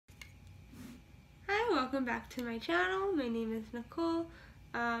welcome back to my channel. My name is Nicole.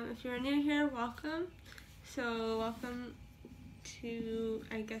 If you're new here, welcome. So welcome to,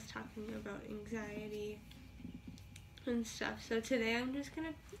 I guess, talking about anxiety and stuff. So today I'm just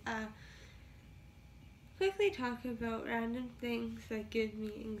gonna quickly talk about random things that give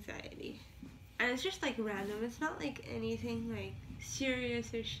me anxiety. And it's just like random. It's not like anything like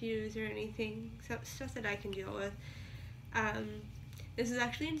serious issues or anything, stuff that I can deal with. This is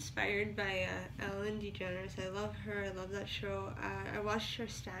actually inspired by Ellen DeGeneres. I love her. I love that show. I watched her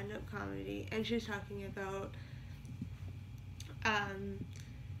stand-up comedy, and she was talking about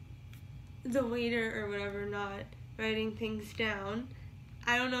the waiter or whatever not writing things down.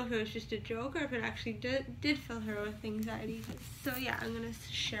 I don't know if it was just a joke or if it actually did fill her with anxiety. So yeah, I'm gonna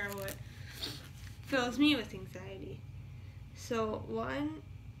share what fills me with anxiety. So one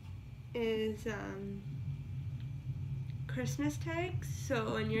is Christmas tags.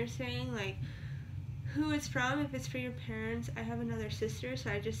 So when you're saying like who it's from, if it's for your parents, I have another sister,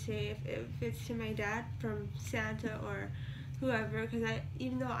 so I just say if it's to my dad, from Santa or whoever, because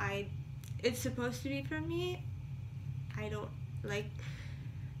even though it's supposed to be from me, I don't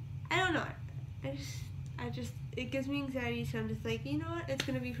know, I just it gives me anxiety, so I'm just like, you know what, it's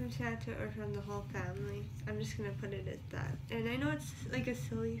gonna be from Santa or from the whole family. I'm just gonna put it as that. And I know it's like a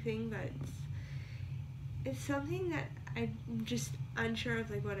silly thing, but it's something that I'm just unsure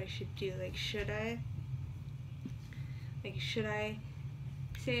of, like what I should do. Like should I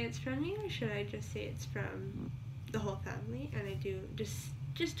say it's from me, or should I just say it's from the whole family? And I do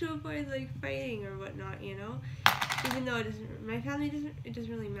just to avoid like fighting or whatnot, you know. Even though my family doesn't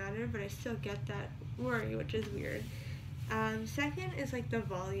really matter, but I still get that worry, which is weird. Second is like the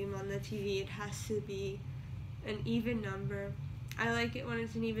volume on the TV. It has to be an even number. I like it when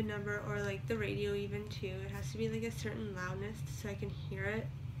it's an even number, or like the radio even too. It has to be like a certain loudness so I can hear it.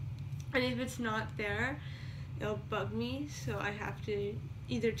 And if it's not there, it'll bug me, so I have to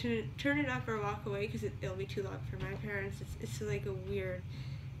either turn it up or walk away, because it'll be too loud for my parents. It's like a weird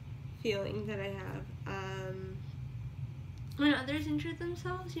feeling that I have. When others injure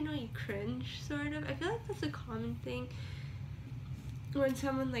themselves, you know, you cringe, sort of. I feel like that's a common thing. When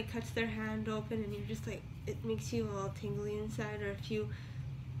someone like cuts their hand open and you're just like, it makes you a little tingly inside. Or if you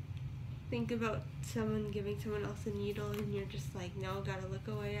think about someone giving someone else a needle and you're just like, no, gotta look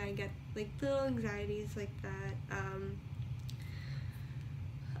away. I get like little anxieties like that.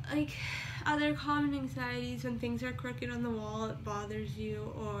 Like other common anxieties, when things are crooked on the wall, it bothers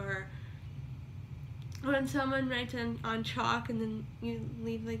you. Or when someone writes on chalk and then you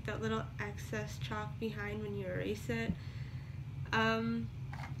leave like that little excess chalk behind when you erase it.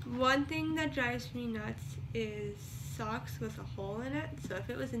 One thing that drives me nuts is socks with a hole in it. So if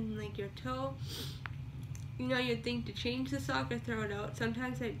it was in like your toe, you know, you'd think to change the sock or throw it out.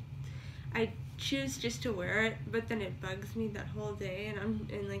 Sometimes I choose just to wear it, but then it bugs me that whole day,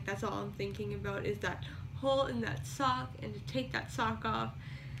 and like that's all I'm thinking about is that hole in that sock, and to take that sock off.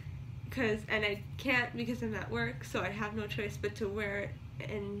 And I can't, because I'm at work, so I have no choice but to wear it.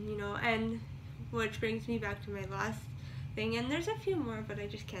 And you know, and which brings me back to my last thing, and there's a few more, but I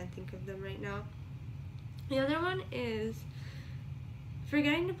just can't think of them right now. The other one is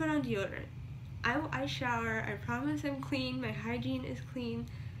forgetting to put on deodorant. I shower, I promise I'm clean, my hygiene is clean,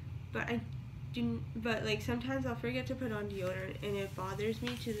 but like sometimes I'll forget to put on deodorant, and it bothers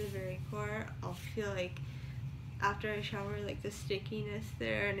me to the very core. I'll feel like after I shower, like the stickiness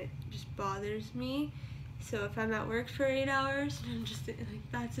there, and it just bothers me. So if I'm at work for 8 hours, I'm just like,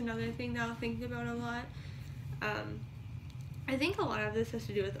 that's another thing that I'll think about a lot. I think a lot of this has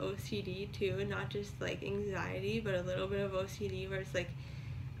to do with OCD too, and not just like anxiety, but a little bit of OCD, where it's like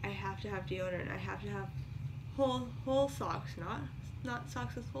I have to have deodorant, I have to have whole socks, not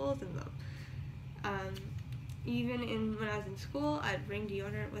socks with holes in them. Even when I was in school, I'd bring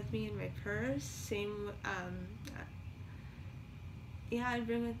deodorant with me in my purse. Same, yeah, I'd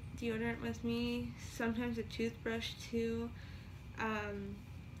bring a deodorant with me. Sometimes a toothbrush too.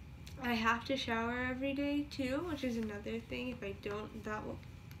 I have to shower every day too, which is another thing. If I don't, that will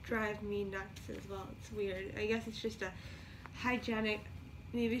drive me nuts as well. It's weird. I guess it's just a hygienic,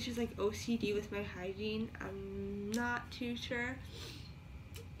 maybe it's just like OCD with my hygiene. I'm not too sure.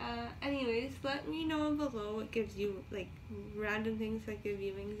 Anyways, let me know below what gives you, like, random things that give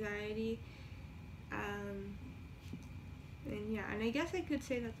you anxiety. And yeah, and I guess I could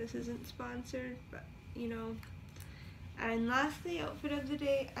say that this isn't sponsored, but, you know. And lastly, outfit of the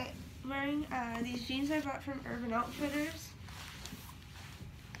day, I'm wearing these jeans I bought from Urban Outfitters.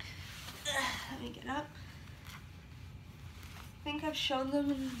 Let me get up. I think I've shown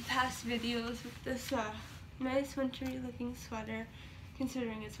them in past videos with this nice wintry looking sweater,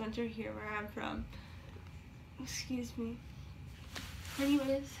 considering it's winter here where I'm from. Excuse me.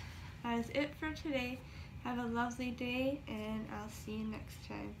 Anyways, that is it for today. Have a lovely day, and I'll see you next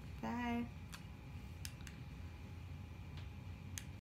time.